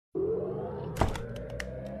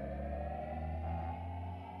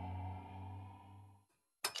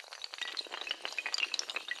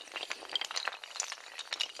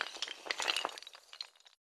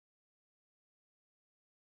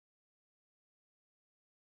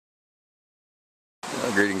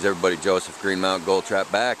Greetings everybody, Joseph, Green Mountain Gold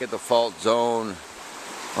Trap, back at the fault zone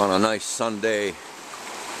on a nice Sunday,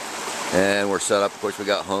 and we're set up. Of course we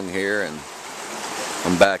got Houng here, and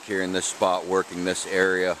I'm back here in this spot working this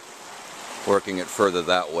area, working it further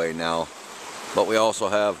that way now. But we also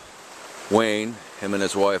have Wayne, him and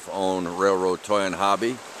his wife own Railroad Toy and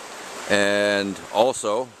Hobby, and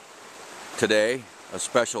also today a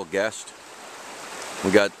special guest. We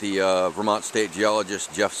got the Vermont State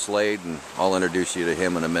Geologist, Jeff Slade, and I'll introduce you to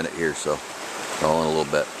him in a minute here, so all in a little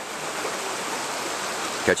bit.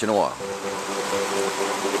 Catch you in a while.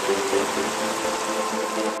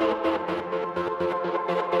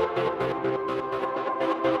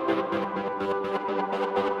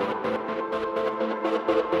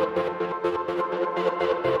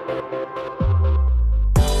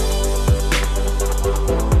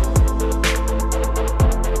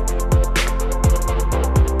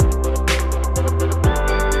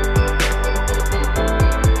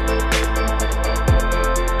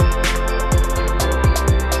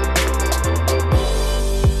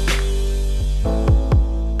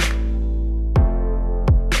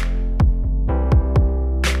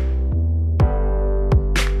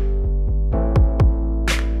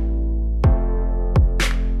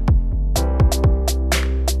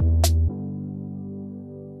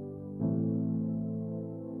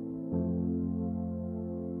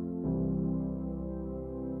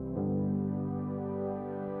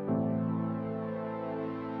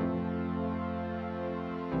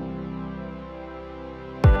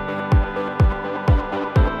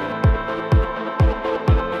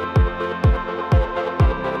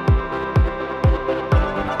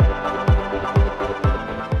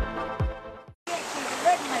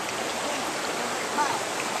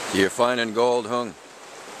 You're finding gold, Houng?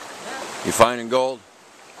 Yeah. You finding gold?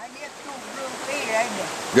 I get two blue feet, I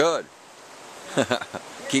Good.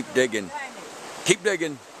 Keep digging. Keep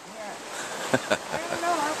digging. Yeah. I don't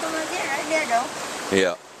know how come I get right there though.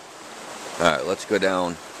 Yeah. Alright, let's go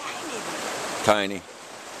down. Tiny.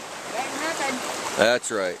 Got nothing.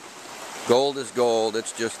 That's right. Gold is gold,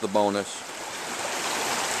 it's just the bonus.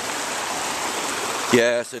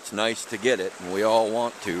 Yes, it's nice to get it, and we all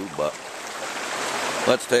want to, but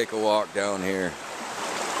let's take a walk down here.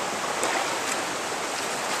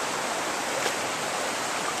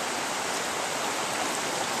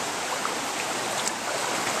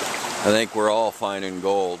 I think we're all finding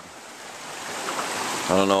gold.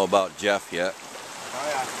 I don't know about Jeff yet. Oh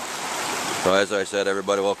yeah. So as I said,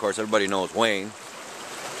 everybody, well of course everybody knows Wayne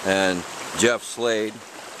and Jeff Slade.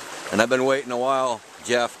 And I've been waiting a while,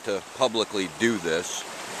 Jeff, to publicly do this.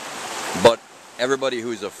 But everybody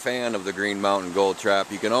who's a fan of the Green Mountain Gold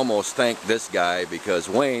Trap, you can almost thank this guy, because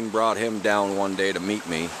Wayne brought him down one day to meet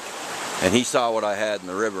me, and he saw what I had in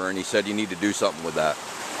the river, and he said, you need to do something with that.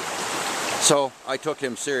 So I took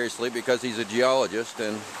him seriously because he's a geologist,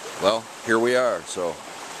 and well, here we are. So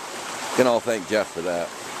you can all thank Jeff for that.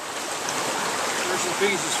 There's some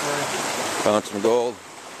pieces for you. Found some gold.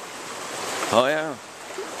 Oh yeah.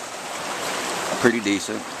 Pretty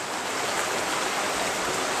decent.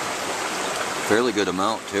 Fairly good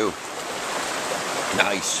amount too.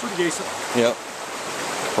 Nice. Pretty decent. Yep.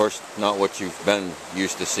 Of course, not what you've been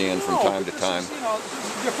used to seeing from time to time. This is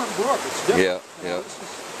a different brook. It's different. Yeah, yeah.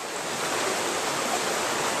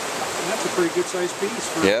 That's a pretty good sized piece.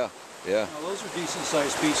 For, yeah, yeah. Those are decent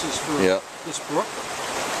sized pieces for this brook.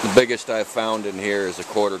 The biggest I've found in here is a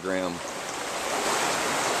 1/4 gram.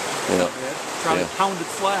 Yeah. Probably pounded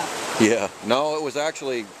flat. Yeah. No, it was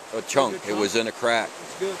actually a chunk. It was in a crack.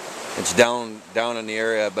 That's good. It's down in the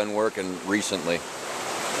area I've been working recently,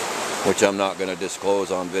 which I'm not going to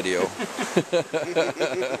disclose on video.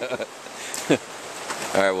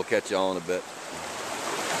 All right, we'll catch y'all in a bit.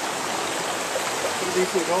 Pretty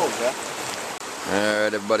decent gold, yeah. All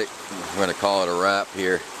right, everybody, we're going to call it a wrap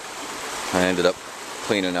here. I ended up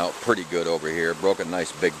cleaning out pretty good over here. Broke a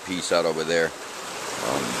nice big piece out over there.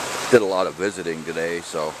 Did a lot of visiting today,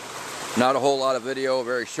 so not a whole lot of video,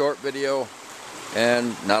 very short video,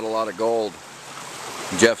 and not a lot of gold.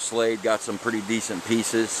 Jeff Slade got some pretty decent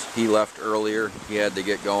pieces. He left earlier. He had to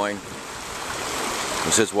get going.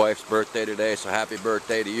 It's his wife's birthday today, so happy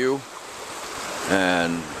birthday to you.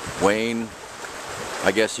 And Wayne,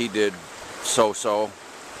 I guess he did so-so.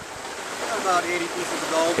 About 80 pieces of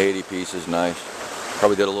gold. 80 pieces, nice.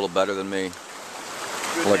 Probably did a little better than me.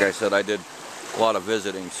 Like I said, I did a lot of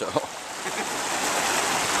visiting, so.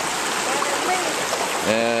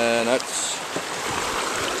 And that's,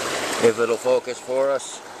 if it'll focus for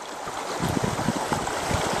us.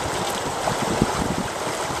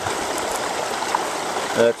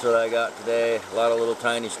 That's what I got today. A lot of little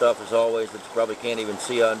tiny stuff as always that you probably can't even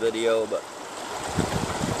see on video, but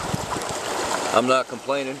I'm not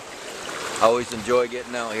complaining. I always enjoy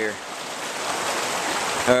getting out here.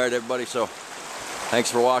 Alright everybody, so thanks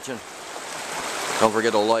for watching. Don't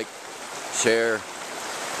forget to like, share,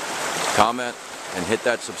 comment, and hit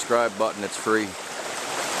that subscribe button. It's free.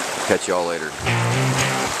 Catch y'all later.